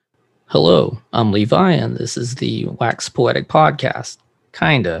Hello, I'm Levi, and this is the Wax Poetic Podcast.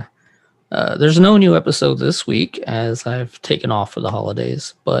 Kinda. There's no new episode this week as I've taken off for the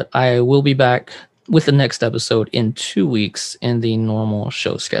holidays, but I will be back with the next episode in 2 weeks in the normal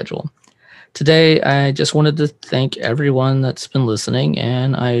show schedule. Today, I just wanted to thank everyone that's been listening,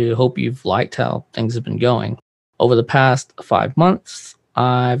 and I hope you've liked how things have been going. Over the past 5 months,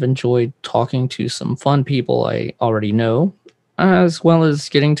 I've enjoyed talking to some fun people I already know, as well as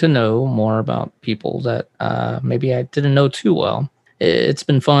getting to know more about people that maybe I didn't know too well. It's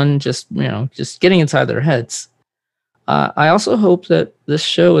been fun just getting inside their heads. I also hope that this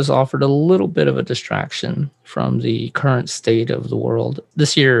show has offered a little bit of a distraction from the current state of the world.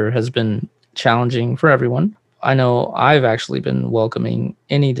 This year has been challenging for everyone. I know I've actually been welcoming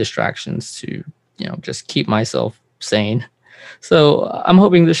any distractions to, just keep myself sane. So I'm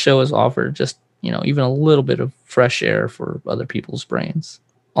hoping this show has offered just, even a little bit of fresh air for other people's brains.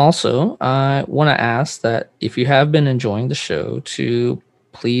 Also, I want to ask that if you have been enjoying the show, to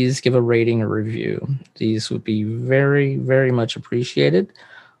please give a rating or review. These would be very, very much appreciated.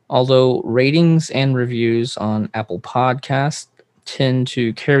 Although ratings and reviews on Apple Podcasts tend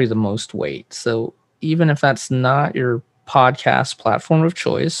to carry the most weight. So even if that's not your podcast platform of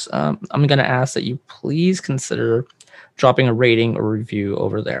choice, I'm going to ask that you please consider dropping a rating or review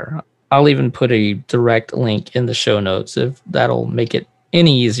over there. I'll even put a direct link in the show notes if that'll make it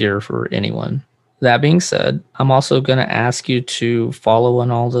any easier for anyone. That being said, I'm also going to ask you to follow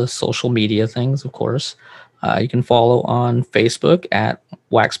on all the social media things, of course. You can follow on Facebook at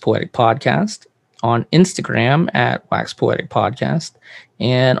Wax Poetic Podcast, on Instagram at Wax Poetic Podcast,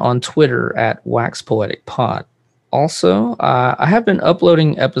 and on Twitter at Wax Poetic Pod. Also, I have been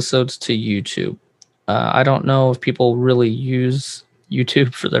uploading episodes to YouTube. I don't know if people really use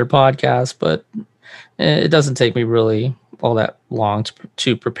YouTube for their podcast, but it doesn't take me really all that long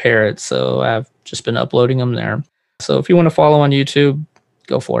to prepare it. So I've just been uploading them there. So if you want to follow on YouTube,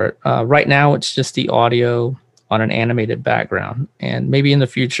 go for it. Right now, it's just the audio on an animated background. And maybe in the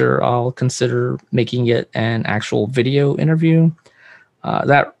future, I'll consider making it an actual video interview.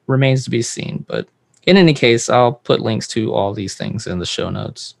 That remains to be seen. But in any case, I'll put links to all these things in the show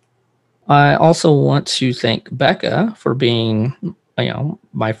notes. I also want to thank Becca for being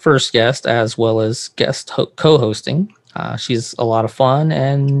my first guest as well as co-hosting. She's a lot of fun,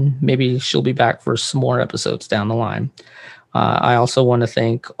 and maybe she'll be back for some more episodes down the line. I also want to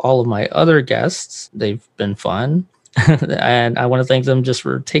thank all of my other guests. They've been fun. And I want to thank them just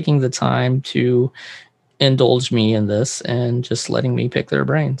for taking the time to indulge me in this and just letting me pick their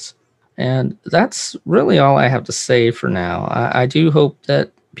brains. And that's really all I have to say for now. I do hope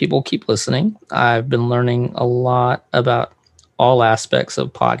that people keep listening. I've been learning a lot about all aspects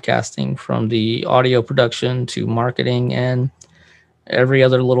of podcasting, from the audio production to marketing and every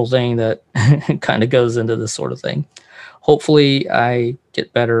other little thing that kind of goes into this sort of thing. Hopefully I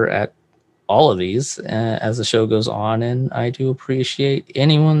get better at all of these as the show goes on, and I do appreciate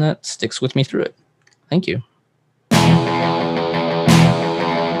anyone that sticks with me through it. Thank you.